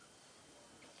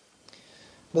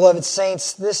Beloved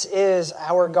saints, this is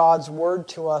our God's word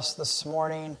to us this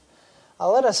morning.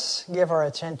 Let us give our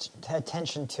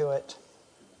attention to it.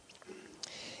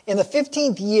 In the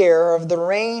 15th year of the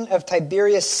reign of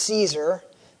Tiberius Caesar,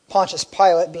 Pontius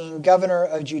Pilate being governor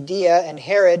of Judea, and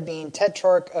Herod being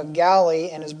tetrarch of Galilee,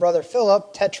 and his brother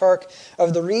Philip, tetrarch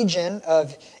of the region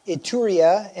of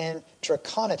Iturea and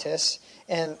Trachonitis,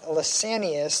 and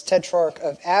Lysanias, tetrarch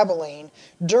of Abilene,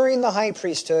 during the high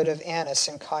priesthood of Annas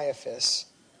and Caiaphas,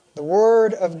 the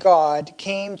word of God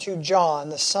came to John,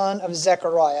 the son of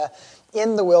Zechariah,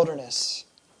 in the wilderness.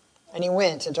 And he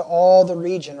went into all the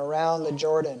region around the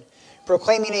Jordan,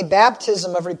 proclaiming a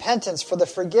baptism of repentance for the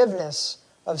forgiveness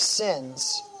of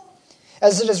sins.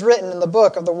 As it is written in the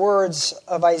book of the words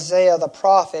of Isaiah the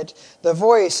prophet, the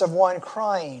voice of one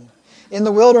crying, "In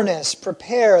the wilderness,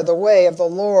 prepare the way of the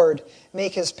Lord,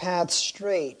 make his paths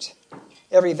straight.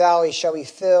 Every valley shall be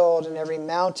filled, and every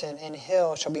mountain and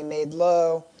hill shall be made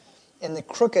low, and the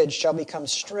crooked shall become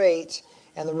straight,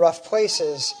 and the rough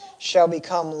places shall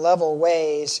become level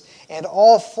ways, and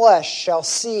all flesh shall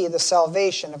see the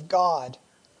salvation of God."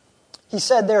 He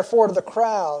said therefore to the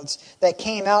crowds that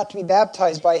came out to be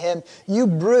baptized by him, "You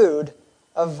brood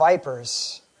of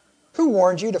vipers, who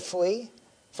warned you to flee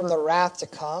from the wrath to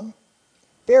come?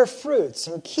 Bear fruits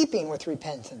in keeping with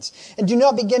repentance, and do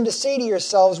not begin to say to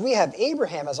yourselves, 'We have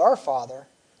Abraham as our father.'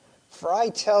 For I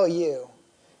tell you,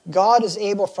 God is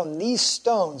able from these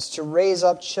stones to raise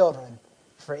up children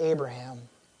for Abraham.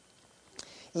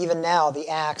 Even now the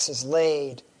axe is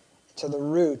laid to the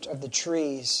root of the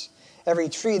trees. Every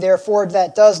tree, therefore,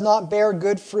 that does not bear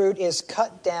good fruit is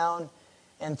cut down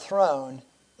and thrown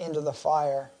into the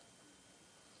fire."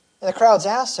 And the crowds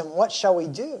asked him, "What shall we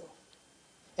do?"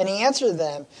 And he answered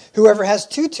them, "Whoever has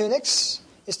 2 tunics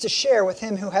is to share with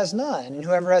him who has none, and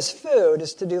whoever has food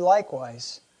is to do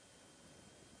likewise."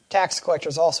 Tax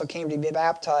collectors also came to be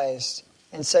baptized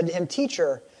and said to him,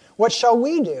 "Teacher, what shall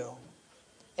we do?"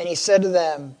 And he said to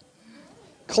them,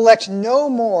 "Collect no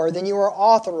more than you are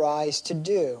authorized to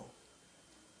do."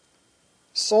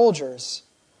 Soldiers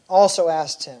also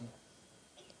asked him,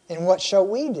 "And what shall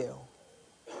we do?"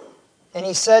 And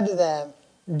he said to them,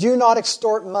 "Do not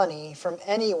extort money from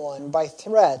anyone by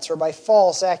threats or by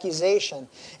false accusation,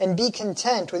 and be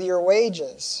content with your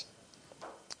wages."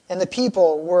 And the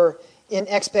people were in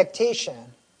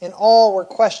expectation, and all were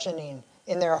questioning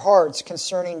in their hearts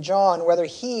concerning John whether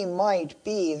he might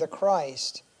be the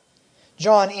Christ.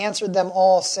 John answered them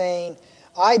all, saying,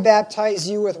 "I baptize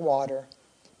you with water,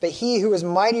 but he who is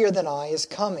mightier than I is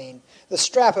coming, the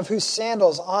strap of whose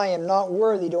sandals I am not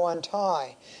worthy to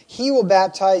untie. He will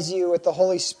baptize you with the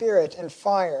Holy Spirit and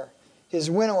fire. His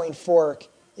winnowing fork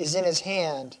is in his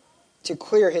hand to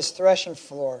clear his threshing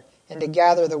floor and to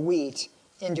gather the wheat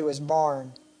into his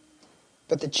barn.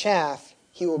 But the chaff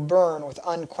he will burn with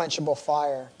unquenchable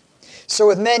fire." So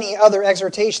with many other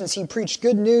exhortations he preached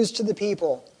good news to the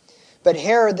people. But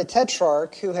Herod the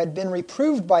Tetrarch, who had been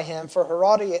reproved by him for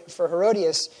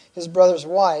Herodias, his brother's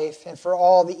wife, and for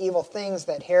all the evil things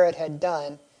that Herod had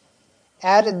done,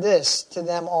 added this to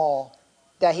them all,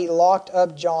 that he locked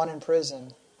up John in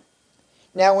prison.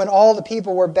 Now when all the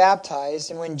people were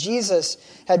baptized, and when Jesus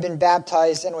had been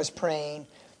baptized and was praying,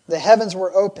 the heavens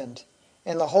were opened,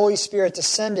 and the Holy Spirit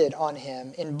descended on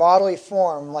him in bodily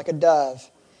form like a dove.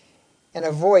 And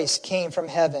a voice came from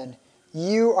heaven,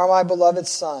 "You are my beloved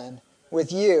Son.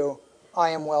 With you I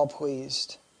am well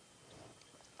pleased."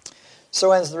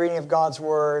 So ends the reading of God's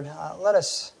Word. Let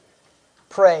us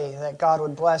pray that God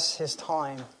would bless His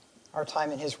time, our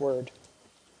time in His Word.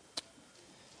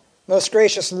 Most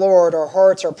gracious Lord, our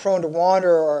hearts are prone to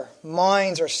wander, our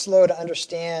minds are slow to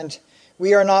understand.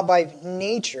 We are not by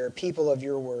nature people of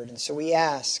your word, and so we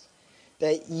ask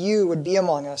that you would be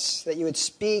among us, that you would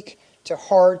speak to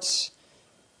hearts,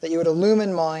 that you would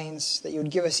illumine minds, that you would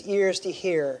give us ears to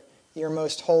hear your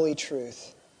most holy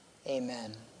truth.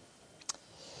 Amen.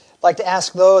 I'd like to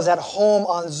ask those at home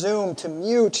on Zoom to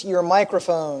mute your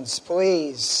microphones,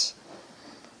 please.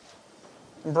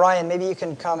 And Brian, maybe you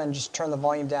can come and just turn the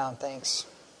volume down. Thanks.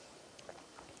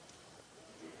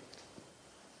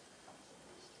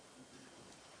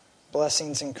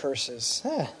 Blessings and curses.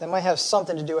 That might have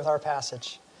something to do with our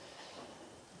passage.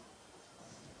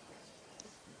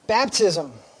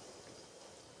 Baptism.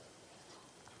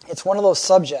 It's one of those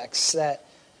subjects that,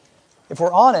 if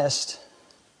we're honest,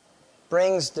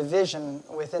 brings division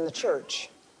within the church.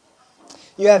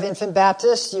 You have infant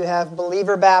Baptists, you have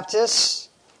believer Baptists,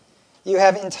 you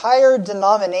have entire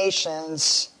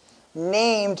denominations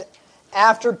named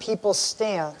after people's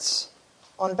stance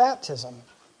on baptism.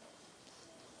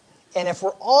 And if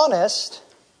we're honest,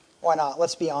 why not?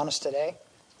 Let's be honest today.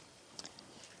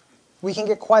 we can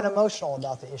get quite emotional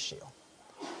about the issue.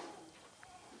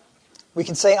 We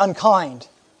can say unkind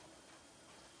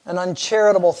and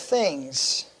uncharitable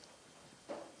things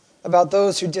about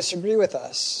those who disagree with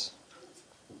us.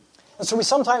 And so we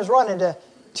sometimes run into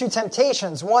two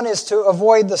temptations. One is to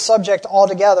avoid the subject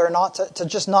altogether, not to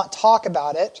just not talk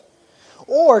about it,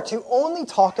 or to only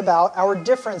talk about our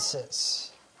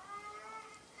differences.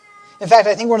 In fact,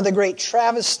 I think one of the great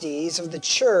travesties of the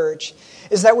church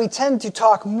is that we tend to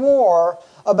talk more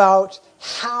about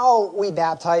how we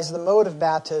baptize, the mode of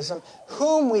baptism,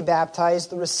 whom we baptize,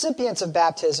 the recipients of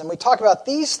baptism. We talk about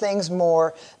these things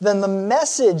more than the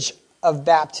message of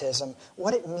baptism,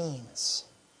 what it means.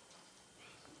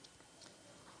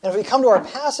 And if we come to our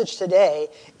passage today,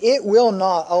 it will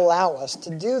not allow us to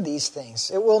do these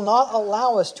things. It will not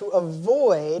allow us to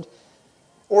avoid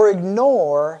or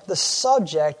ignore the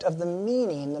subject of the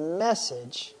meaning, the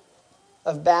message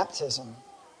of baptism.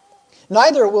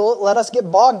 Neither will it let us get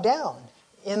bogged down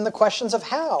in the questions of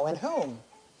how and whom.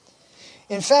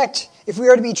 In fact, if we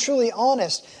are to be truly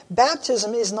honest,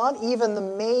 baptism is not even the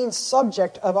main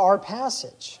subject of our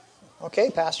passage.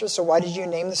 Okay, Pastor, so why did you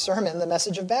name the sermon the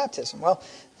message of baptism? Well,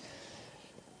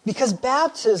 because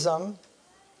baptism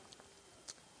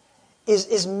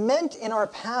is meant in our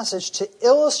passage to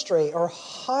illustrate or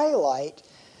highlight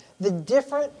the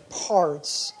different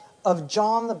parts of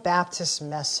John the Baptist's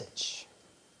message.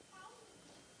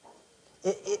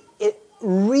 It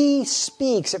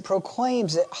re-speaks, it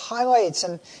proclaims, it highlights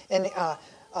and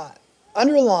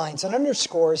underlines and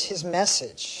underscores his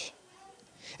message.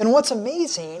 And what's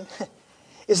amazing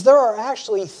is there are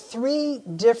actually 3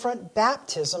 different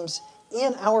baptisms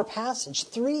in our passage.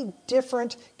 3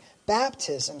 different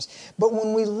baptisms. But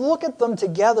when we look at them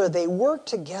together, they work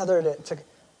together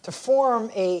to form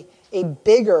a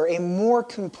bigger, a more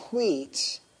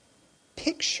complete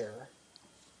picture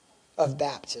of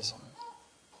baptism.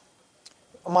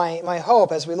 My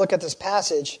hope as we look at this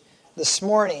passage this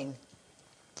morning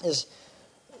is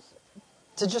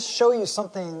to just show you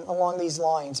something along these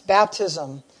lines.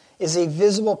 Baptism is a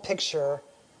visible picture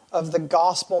of the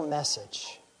gospel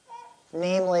message,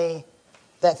 namely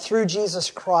that through Jesus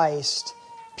Christ,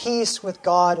 peace with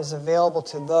God is available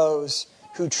to those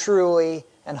who truly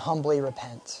and humbly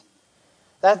repent.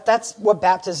 That's what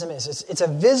baptism is. It's a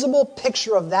visible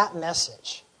picture of that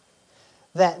message.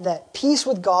 That peace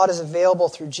with God is available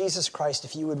through Jesus Christ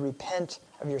if you would repent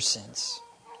of your sins.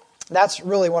 That's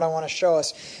really what I want to show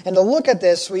us. And to look at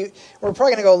this, we're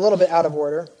probably going to go a little bit out of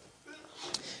order.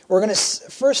 We're going to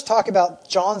first talk about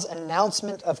John's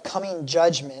announcement of coming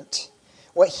judgment,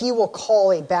 what he will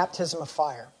call a baptism of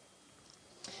fire.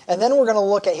 And then we're going to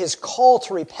look at his call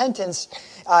to repentance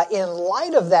in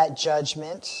light of that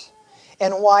judgment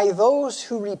and why those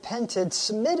who repented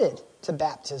submitted to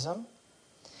baptism.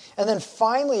 And then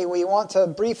finally, we want to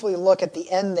briefly look at the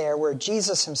end there where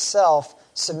Jesus himself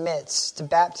submits to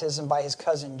baptism by his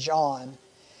cousin John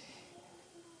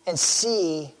and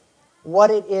see what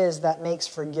it is that makes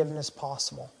forgiveness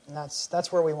possible. And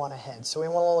that's where we want to head. So we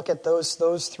want to look at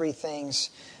those 3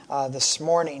 things this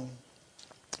morning.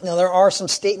 Now, there are some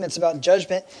statements about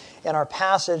judgment in our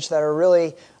passage that are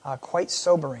really quite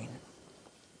sobering.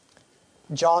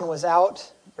 John was out,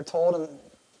 we're told in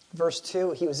verse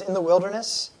 2, he was in the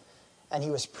wilderness and he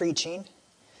was preaching.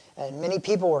 And many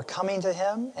people were coming to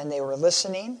him and they were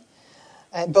listening.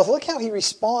 But look how he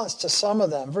responds to some of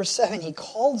them. Verse 7, he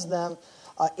calls them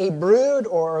a brood,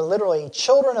 or literally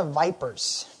children of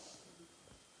vipers.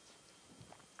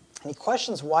 And he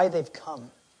questions why they've come.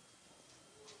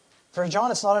 For John,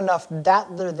 it's not enough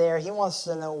that they're there. He wants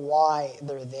to know why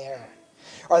they're there.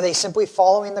 Are they simply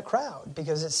following the crowd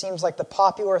because it seems like the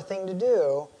popular thing to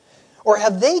do? Or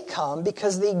have they come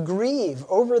because they grieve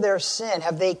over their sin?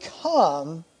 Have they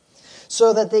come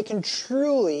so that they can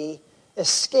truly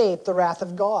escape the wrath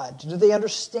of God? Do they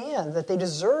understand that they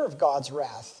deserve God's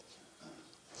wrath?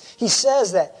 He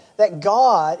says that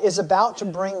God is about to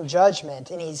bring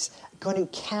judgment and he's going to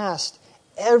cast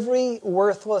every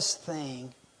worthless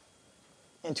thing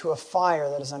into a fire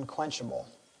that is unquenchable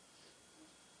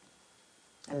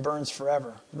and burns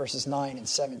forever. Verses 9 and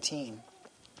 17.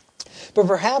 But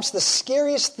perhaps the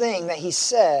scariest thing that he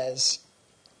says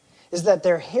is that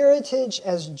their heritage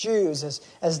as Jews,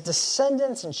 as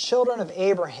descendants and children of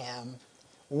Abraham,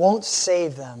 won't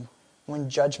save them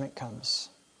when judgment comes.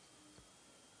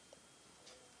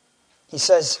 He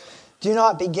says, do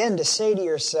not begin to say to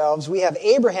yourselves, we have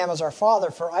Abraham as our father,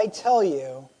 for I tell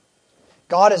you,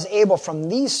 God is able from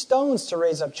these stones to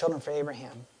raise up children for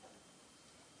Abraham.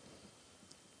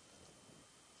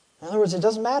 In other words, it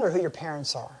doesn't matter who your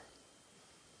parents are.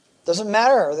 Doesn't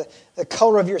matter the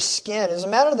color of your skin. It doesn't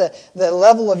matter the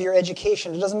level of your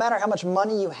education. It doesn't matter how much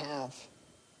money you have.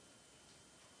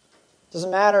 It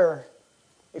doesn't matter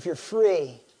if you're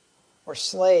free or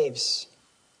slaves.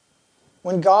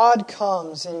 When God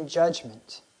comes in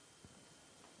judgment,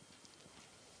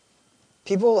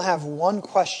 people will have one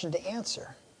question to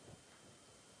answer.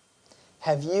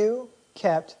 Have you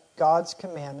kept God's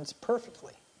commandments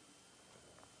perfectly?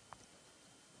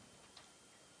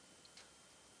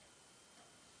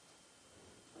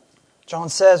 John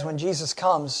says when Jesus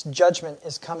comes, judgment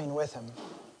is coming with him.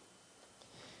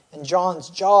 And John's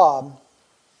job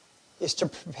is to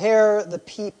prepare the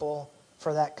people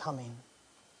for that coming.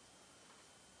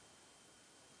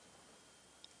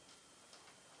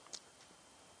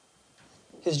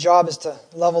 His job is to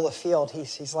level the field.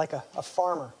 He's like a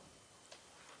farmer,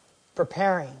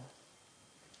 preparing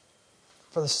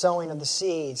for the sowing of the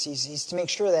seeds. He's to make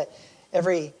sure that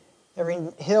every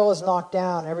hill is knocked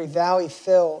down, every valley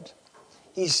filled.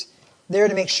 He's there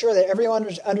to make sure that everyone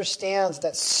understands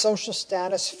that social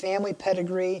status, family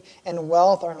pedigree, and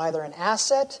wealth are neither an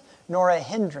asset nor a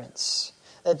hindrance,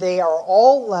 that they are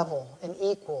all level and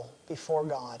equal before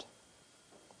God.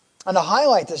 And to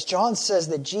highlight this, John says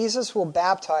that Jesus will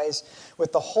baptize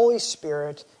with the Holy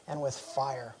Spirit and with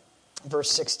fire.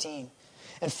 Verse 16.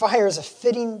 And fire is a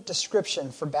fitting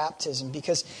description for baptism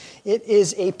because it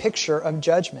is a picture of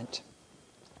judgment.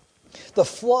 The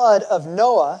flood of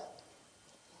Noah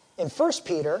in 1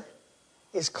 Peter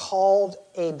is called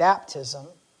a baptism.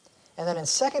 And then in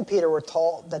 2 Peter we're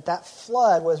told that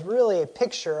flood was really a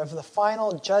picture of the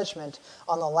final judgment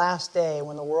on the last day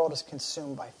when the world is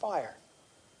consumed by fire.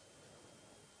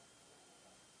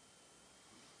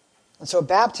 And so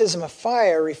baptism of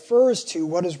fire refers to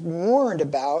what is warned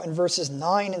about in verses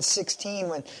 9 and 16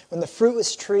 when the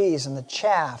fruitless trees and the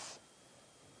chaff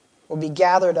will be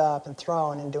gathered up and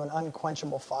thrown into an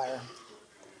unquenchable fire.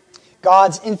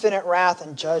 God's infinite wrath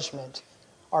and judgment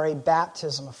are a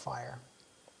baptism of fire.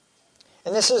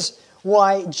 And this is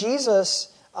why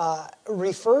Jesus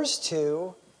refers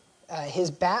to his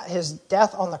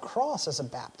death on the cross as a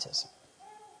baptism,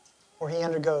 where he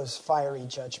undergoes fiery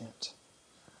judgment.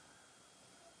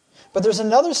 But there's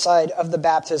another side of the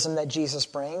baptism that Jesus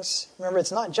brings. Remember,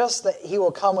 it's not just that he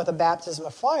will come with a baptism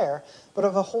of fire, but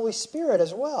of the Holy Spirit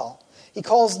as well. He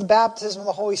calls the baptism of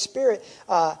the Holy Spirit,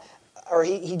 or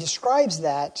he describes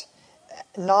that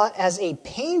not as a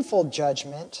painful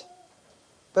judgment,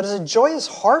 but as a joyous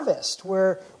harvest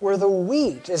where the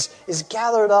wheat is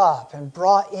gathered up and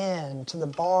brought in to the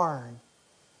barn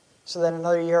so that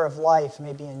another year of life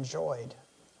may be enjoyed.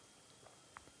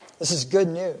 This is good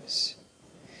news.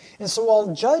 And so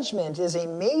while judgment is a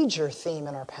major theme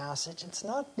in our passage, it's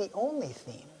not the only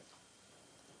theme.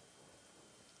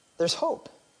 There's hope.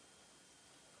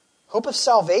 Hope of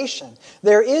salvation.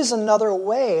 There is another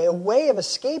way, a way of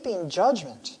escaping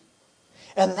judgment.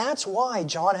 And that's why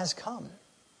John has come.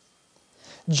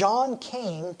 John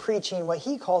came preaching what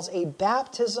he calls a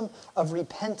baptism of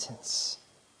repentance.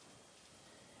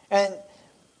 And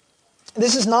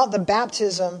this is not the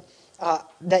baptism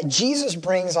that Jesus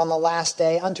brings on the last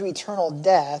day unto eternal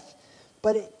death,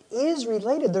 but it is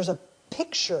related. There's a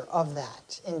picture of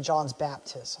that in John's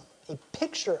baptism, a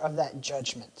picture of that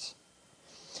judgment.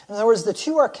 In other words, the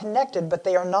two are connected, but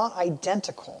they are not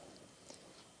identical.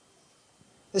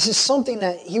 This is something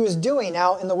that he was doing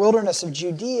out in the wilderness of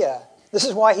Judea. This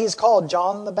is why he's called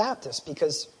John the Baptist,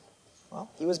 because, well,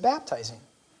 he was baptizing.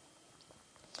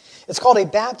 It's called a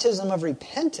baptism of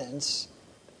repentance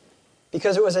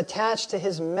because it was attached to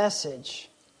his message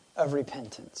of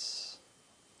repentance.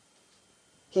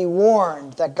 He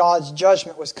warned that God's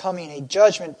judgment was coming, a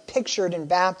judgment pictured in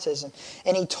baptism.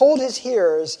 And he told his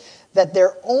hearers that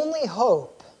their only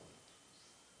hope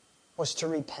was to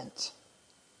repent.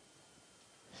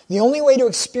 The only way to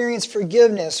experience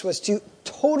forgiveness was to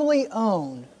totally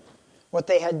own what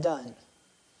they had done.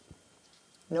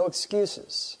 No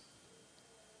excuses.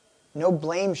 No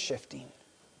blame shifting.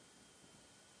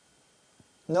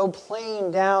 No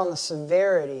playing down the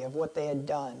severity of what they had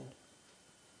done.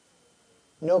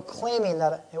 No claiming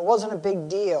that it wasn't a big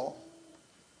deal.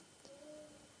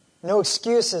 No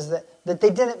excuses that they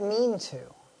didn't mean to.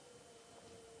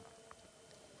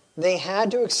 They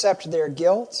had to accept their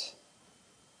guilt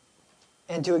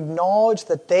and to acknowledge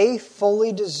that they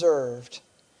fully deserved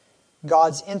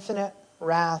God's infinite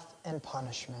wrath and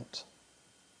punishment.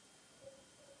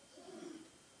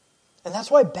 And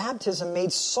that's why baptism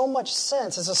made so much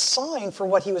sense as a sign for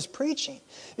what he was preaching,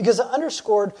 because it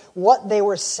underscored what they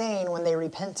were saying when they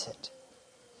repented.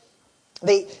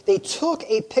 They took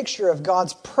a picture of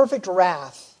God's perfect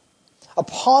wrath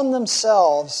upon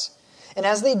themselves And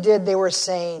as they did, they were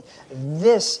saying,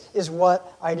 "This is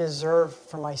what I deserve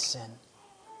for my sin."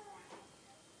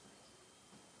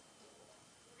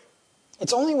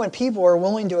 It's only when people are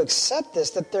willing to accept this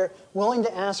that they're willing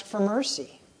to ask for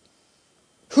mercy.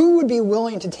 Who would be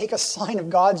willing to take a sign of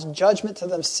God's judgment to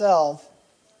themselves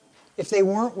if they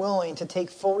weren't willing to take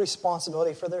full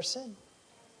responsibility for their sin?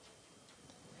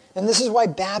 And this is why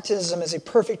baptism is a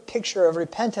perfect picture of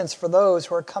repentance for those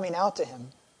who are coming out to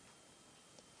Him.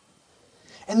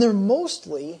 And they're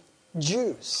mostly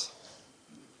Jews.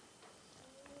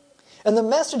 And the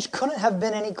message couldn't have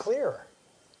been any clearer.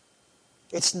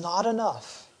 It's not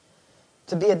enough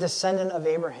to be a descendant of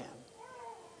Abraham.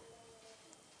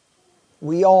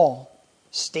 We all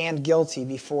stand guilty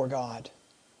before God.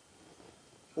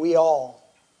 We all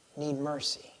need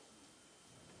mercy.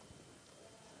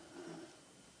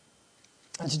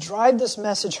 And to drive this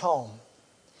message home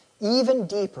even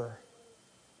deeper,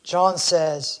 John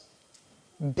says,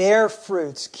 bear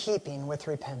fruits keeping with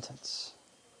repentance.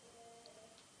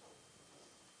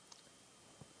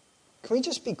 Can we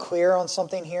just be clear on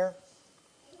something here?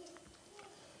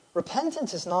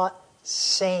 Repentance is not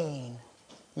saying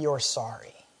you're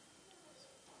sorry.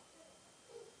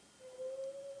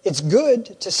 It's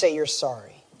good to say you're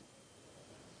sorry,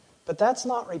 but that's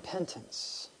not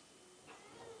repentance.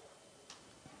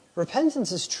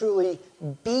 Repentance is truly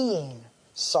being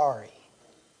sorry,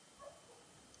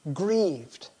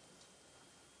 grieved,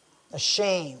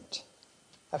 ashamed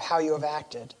of how you have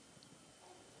acted.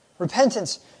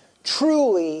 Repentance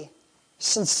truly,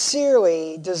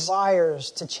 sincerely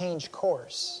desires to change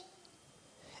course.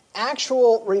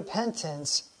 Actual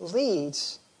repentance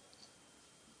leads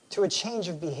to a change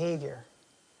of behavior.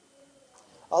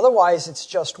 Otherwise, it's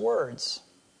just words.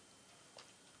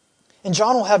 And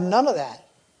John will have none of that.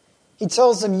 He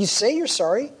tells them, you say you're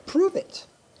sorry, prove it.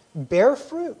 Bear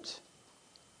fruit.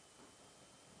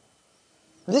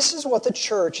 This is what the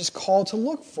church is called to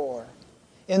look for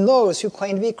in those who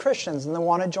claim to be Christians and they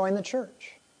want to join the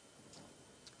church.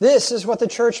 This is what the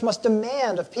church must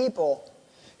demand of people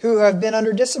who have been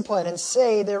under discipline and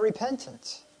say they're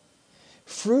repentant.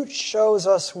 Fruit shows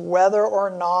us whether or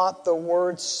not the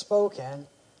words spoken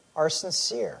are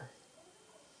sincere.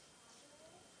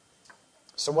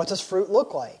 So what does fruit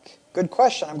look like? Good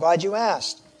question. I'm glad you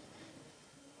asked.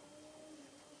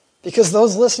 Because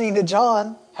those listening to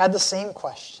John had the same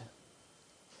question.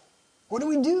 What do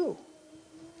we do?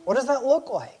 What does that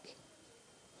look like?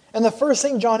 And the first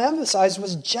thing John emphasized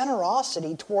was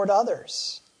generosity toward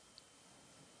others.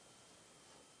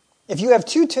 If you have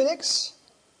 2 tunics,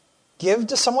 give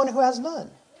to someone who has none.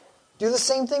 Do the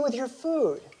same thing with your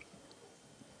food.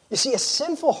 You see, a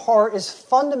sinful heart is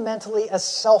fundamentally a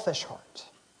selfish heart.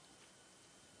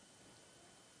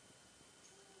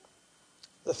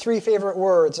 The 3 favorite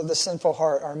words of the sinful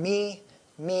heart are me,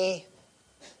 me,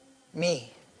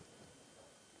 me.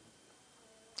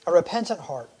 A repentant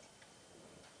heart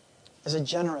is a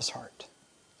generous heart.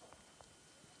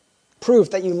 Proof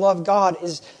that you love God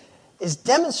is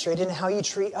demonstrated in how you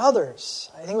treat others.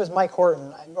 I think it was Mike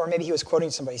Horton, or maybe he was quoting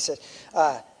somebody. He said,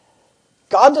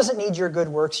 God doesn't need your good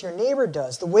works, your neighbor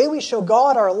does. The way we show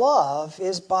God our love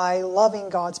is by loving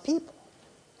God's people.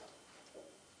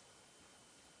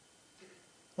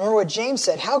 Remember what James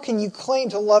said, how can you claim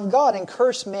to love God and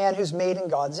curse man who's made in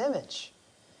God's image?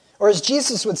 Or as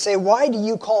Jesus would say, why do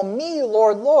you call me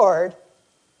Lord, Lord,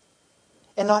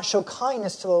 and not show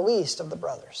kindness to the least of the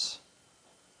brothers?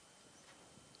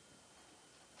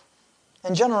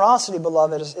 And generosity,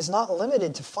 beloved, is not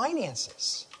limited to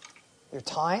finances. Your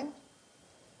time,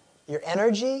 your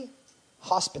energy,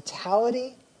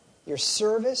 hospitality, your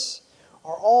service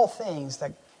are all things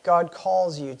that God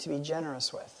calls you to be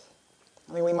generous with.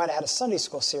 I mean, we might have had a Sunday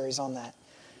school series on that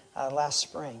last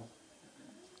spring.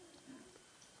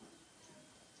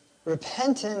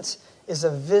 Repentance is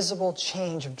a visible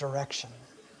change of direction.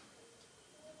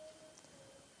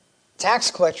 Tax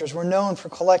collectors were known for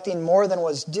collecting more than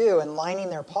was due and lining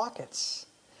their pockets,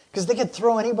 because they could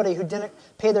throw anybody who didn't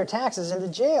pay their taxes into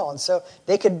jail, and so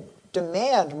they could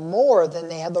demand more than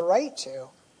they had the right to.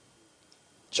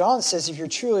 John says if you're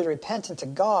truly repentant to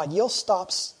God, you'll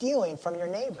stop stealing from your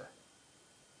neighbor.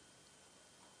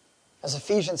 As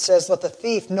Ephesians says, let the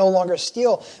thief no longer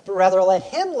steal, but rather let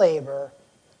him labor,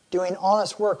 doing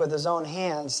honest work with his own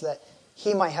hands, that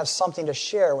he might have something to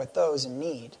share with those in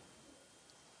need.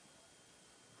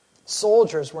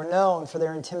 Soldiers were known for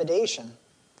their intimidation,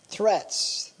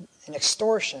 threats, and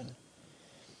extortion.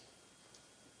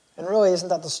 And really, isn't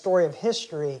that the story of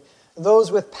history?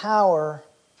 Those with power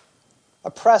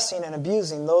oppressing and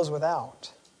abusing those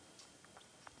without.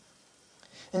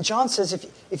 And John says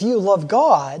if you love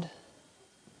God,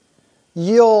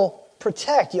 You'll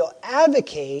protect, you'll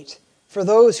advocate for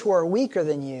those who are weaker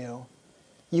than you.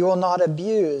 You will not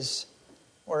abuse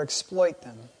or exploit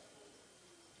them.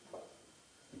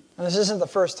 And this isn't the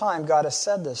first time God has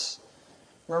said this.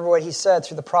 Remember what he said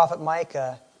through the prophet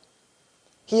Micah.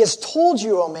 He has told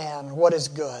you, O man, what is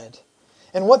good.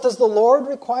 And what does the Lord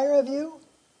require of you?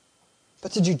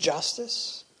 But to do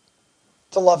justice,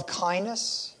 to love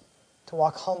kindness, to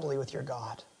walk humbly with your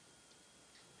God.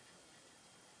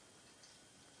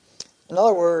 In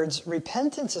other words,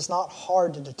 repentance is not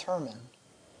hard to determine.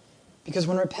 Because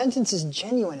when repentance is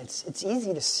genuine, it's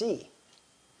easy to see.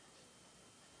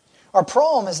 Our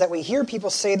problem is that we hear people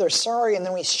say they're sorry and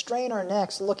then we strain our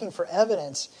necks looking for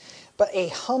evidence. But a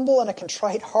humble and a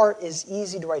contrite heart is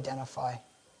easy to identify.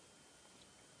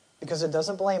 Because it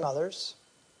doesn't blame others.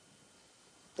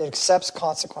 It accepts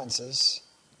consequences.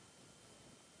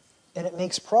 And it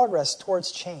makes progress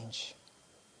towards change.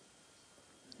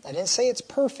 I didn't say it's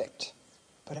perfect,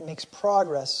 but it makes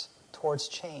progress towards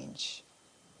change.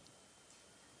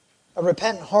 A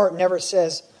repentant heart never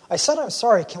says, I said I'm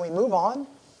sorry, can we move on?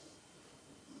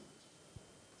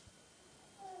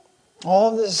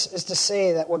 All of this is to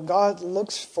say that what God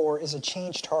looks for is a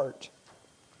changed heart.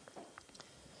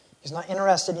 He's not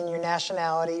interested in your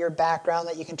nationality, your background,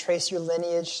 that you can trace your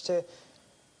lineage to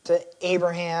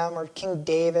Abraham or King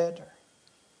David.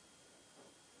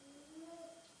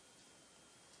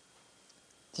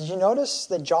 Did you notice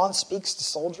that John speaks to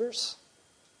soldiers?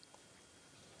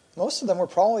 Most of them were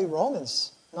probably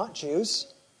Romans, not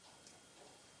Jews.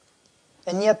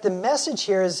 And yet the message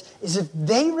here is if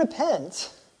they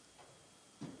repent,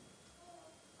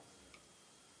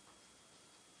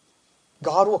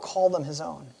 God will call them his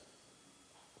own.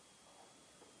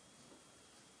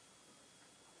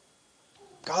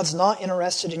 God's not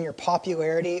interested in your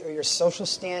popularity or your social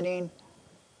standing,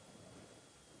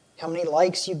 how many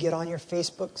likes you get on your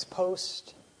Facebook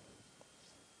post.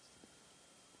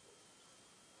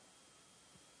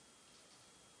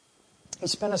 He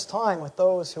spent his time with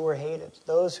those who were hated,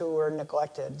 those who were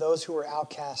neglected, those who were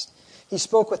outcast. He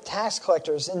spoke with tax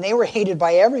collectors, and they were hated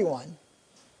by everyone.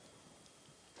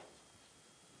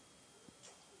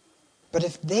 But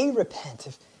if they repent,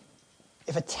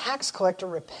 if a tax collector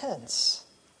repents,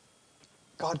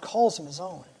 God calls him his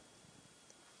own.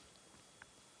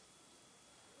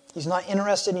 He's not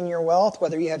interested in your wealth,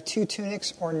 whether you have 2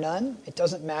 tunics or none. It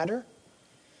doesn't matter.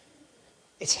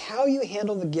 It's how you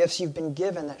handle the gifts you've been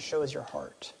given that shows your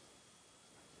heart.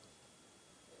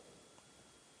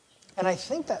 And I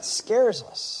think that scares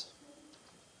us.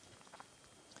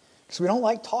 Because we don't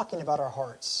like talking about our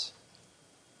hearts.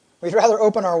 We'd rather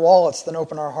open our wallets than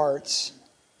open our hearts.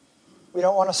 We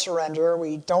don't want to surrender.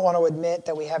 We don't want to admit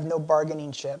that we have no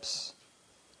bargaining chips.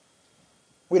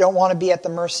 We don't want to be at the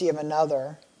mercy of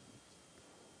another.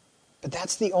 But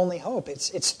that's the only hope.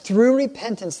 It's through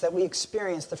repentance that we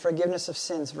experience the forgiveness of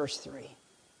sins, verse 3.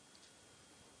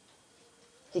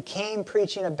 He came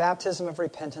preaching a baptism of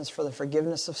repentance for the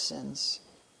forgiveness of sins.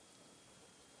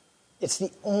 It's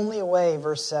the only way,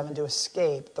 verse 7, to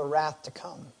escape the wrath to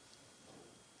come.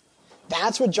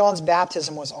 That's what John's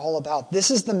baptism was all about.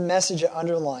 This is the message it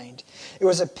underlined. It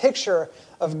was a picture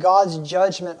of God's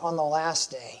judgment on the last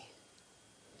day.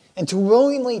 And to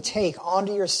willingly take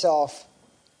onto yourself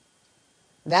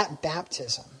that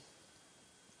baptism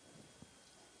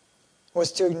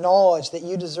was to acknowledge that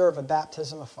you deserve a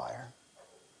baptism of fire.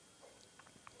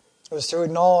 It was to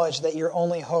acknowledge that your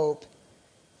only hope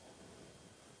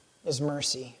is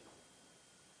mercy.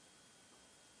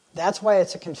 That's why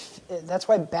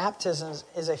baptism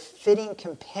is a fitting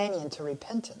companion to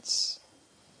repentance.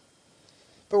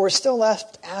 But we're still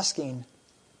left asking,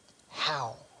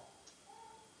 how?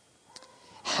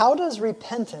 How does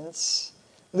repentance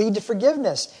lead to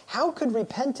forgiveness? How could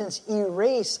repentance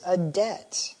erase a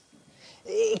debt?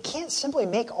 It can't simply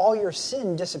make all your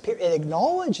sin disappear. It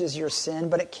acknowledges your sin,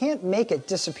 but it can't make it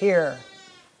disappear.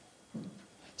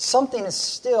 Something is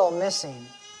still missing.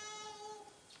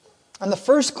 And the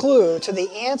first clue to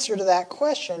the answer to that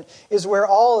question is where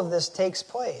all of this takes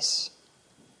place.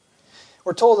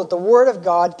 We're told that the Word of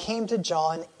God came to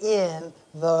John in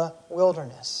the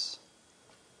wilderness.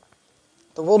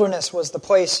 The wilderness was the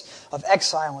place of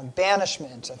exile and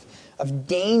banishment, of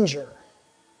danger.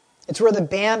 It's where the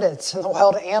bandits and the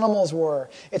wild animals were.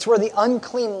 It's where the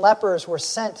unclean lepers were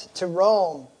sent to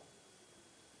roam.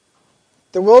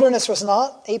 The wilderness was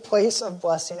not a place of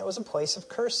blessing, it was a place of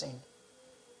cursing.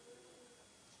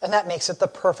 And that makes it the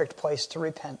perfect place to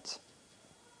repent.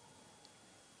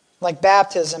 Like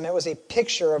baptism, it was a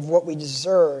picture of what we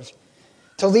deserve.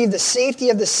 To leave the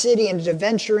safety of the city and to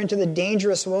venture into the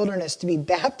dangerous wilderness to be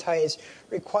baptized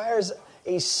requires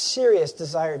a serious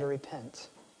desire to repent.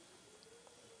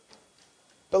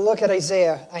 But look at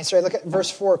look at verse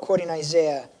 4, quoting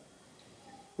Isaiah.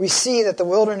 We see that the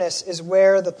wilderness is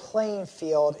where the playing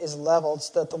field is leveled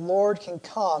so that the Lord can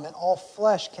come and all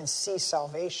flesh can see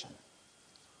salvation.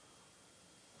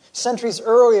 Centuries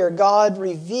earlier, God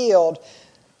revealed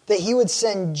that he would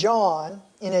send John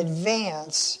in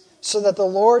advance so that the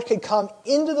Lord could come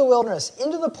into the wilderness,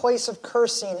 into the place of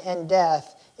cursing and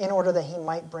death, in order that he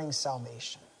might bring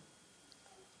salvation.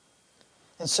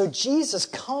 And so Jesus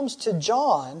comes to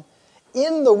John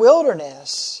in the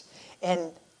wilderness,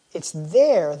 and it's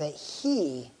there that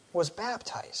he was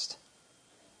baptized.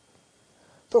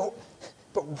 But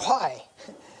why?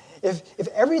 If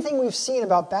everything we've seen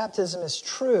about baptism is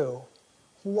true,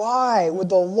 why would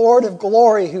the Lord of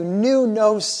glory, who knew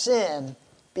no sin,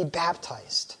 be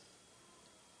baptized?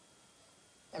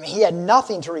 I mean, he had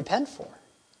nothing to repent for.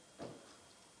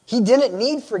 He didn't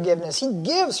need forgiveness. He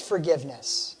gives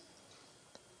forgiveness.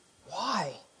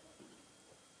 Why?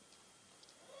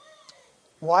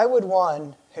 Why would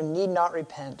one who need not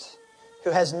repent,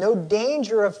 who has no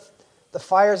danger of the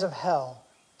fires of hell,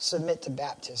 submit to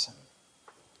baptism?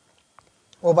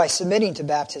 Well, by submitting to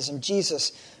baptism,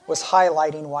 Jesus was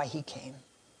highlighting why he came.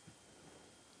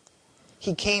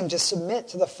 He came to submit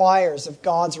to the fires of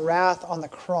God's wrath on the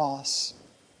cross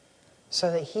so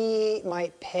that he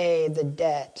might pay the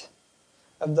debt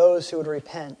of those who would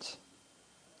repent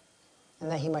and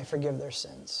that he might forgive their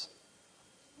sins.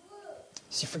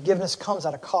 See, forgiveness comes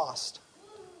at a cost.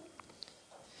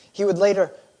 He would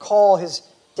later call his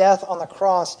death on the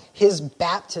cross his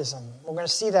baptism. We're going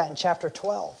to see that in chapter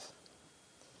 12.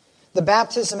 The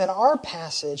baptism in our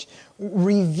passage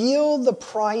revealed the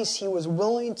price he was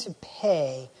willing to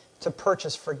pay to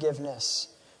purchase forgiveness,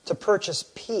 to purchase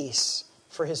peace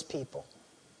for his people.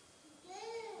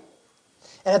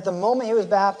 And at the moment he was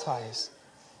baptized,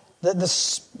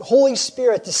 the Holy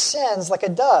Spirit descends like a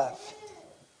dove.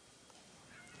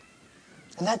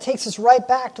 And that takes us right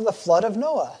back to the flood of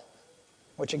Noah,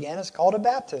 which again is called a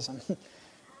baptism.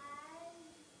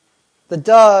 The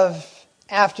dove,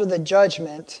 after the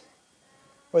judgment,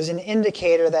 was an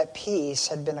indicator that peace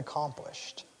had been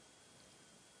accomplished.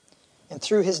 And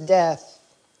through his death,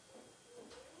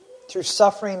 through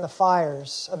suffering the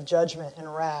fires of judgment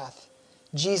and wrath,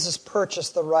 Jesus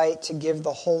purchased the right to give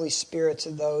the Holy Spirit to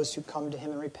those who come to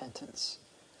him in repentance,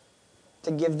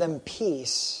 to give them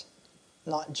peace,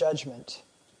 not judgment.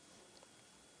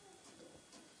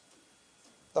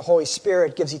 The Holy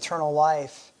Spirit gives eternal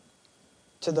life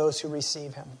to those who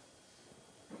receive him.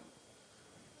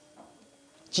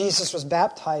 Jesus was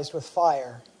baptized with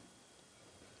fire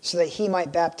so that he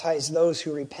might baptize those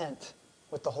who repent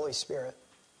with the Holy Spirit.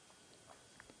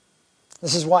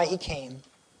 This is why he came.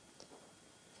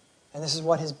 And this is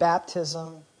what his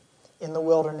baptism in the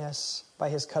wilderness by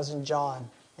his cousin John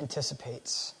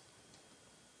anticipates.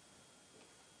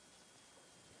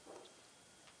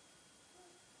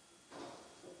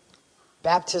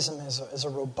 Baptism is a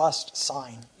robust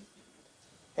sign.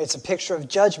 It's a picture of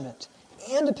judgment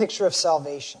and a picture of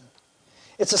salvation.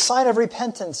 It's a sign of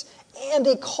repentance and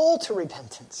a call to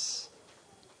repentance.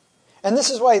 And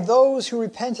this is why those who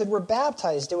repented were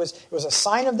baptized. It was a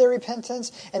sign of their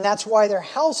repentance, and that's why their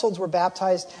households were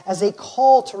baptized as a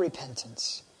call to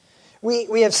repentance.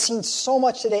 We have seen so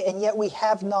much today, and yet we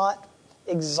have not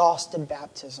exhausted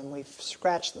baptism. We've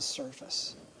scratched the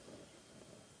surface.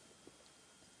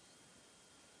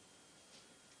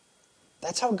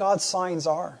 That's how God's signs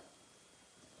are.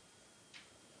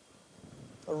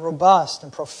 Robust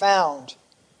and profound.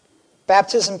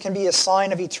 Baptism can be a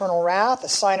sign of eternal wrath, a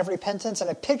sign of repentance, and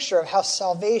a picture of how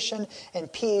salvation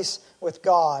and peace with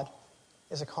God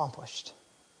is accomplished.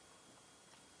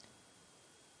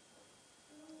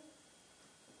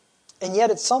 And yet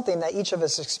it's something that each of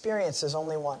us experiences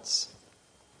only once.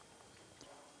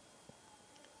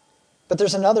 But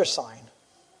there's another sign,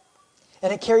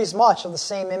 and it carries much of the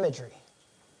same imagery.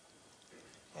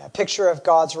 A picture of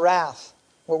God's wrath,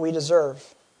 what we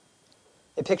deserve.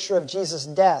 A picture of Jesus'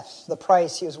 death, the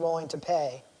price he was willing to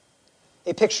pay.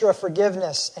 A picture of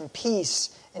forgiveness and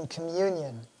peace and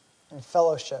communion and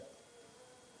fellowship.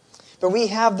 But we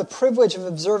have the privilege of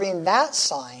observing that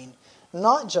sign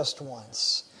not just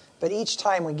once, but each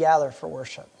time we gather for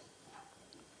worship.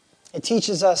 It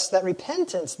teaches us that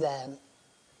repentance then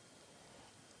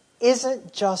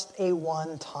isn't just a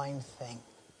one-time thing.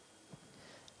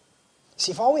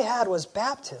 See, if all we had was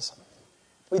baptism,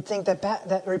 we'd think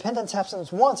that repentance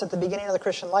happens once at the beginning of the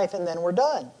Christian life and then we're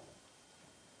done.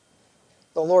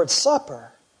 The Lord's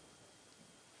Supper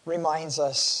reminds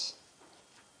us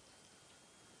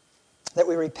that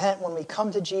we repent when we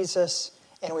come to Jesus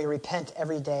and we repent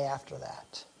every day after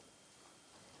that.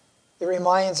 It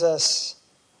reminds us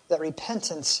that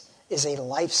repentance is a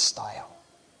lifestyle.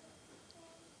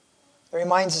 It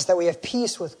reminds us that we have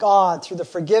peace with God through the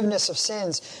forgiveness of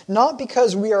sins, not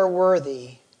because we are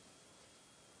worthy,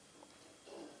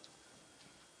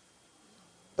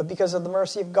 but because of the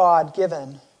mercy of God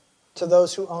given to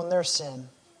those who own their sin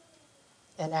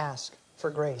and ask for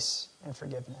grace and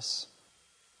forgiveness.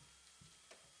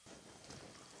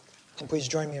 And please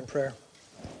join me in prayer.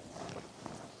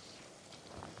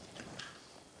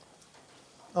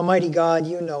 Almighty God,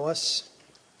 you know us.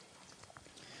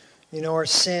 You know our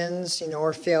sins. You know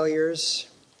our failures.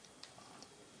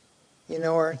 You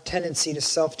know our tendency to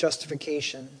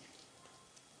self-justification.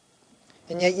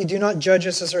 And yet you do not judge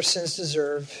us as our sins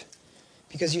deserve,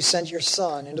 because you sent your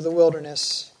Son into the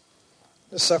wilderness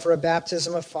to suffer a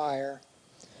baptism of fire,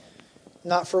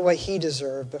 not for what he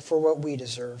deserved, but for what we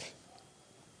deserve.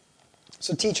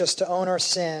 So teach us to own our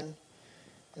sin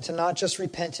and to not just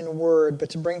repent in word, but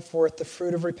to bring forth the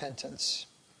fruit of repentance.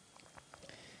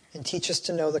 And teach us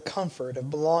to know the comfort of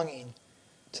belonging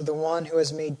to the one who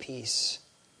has made peace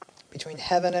between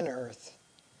heaven and earth.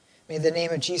 May the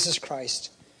name of Jesus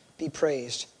Christ be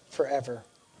praised forever.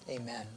 Amen.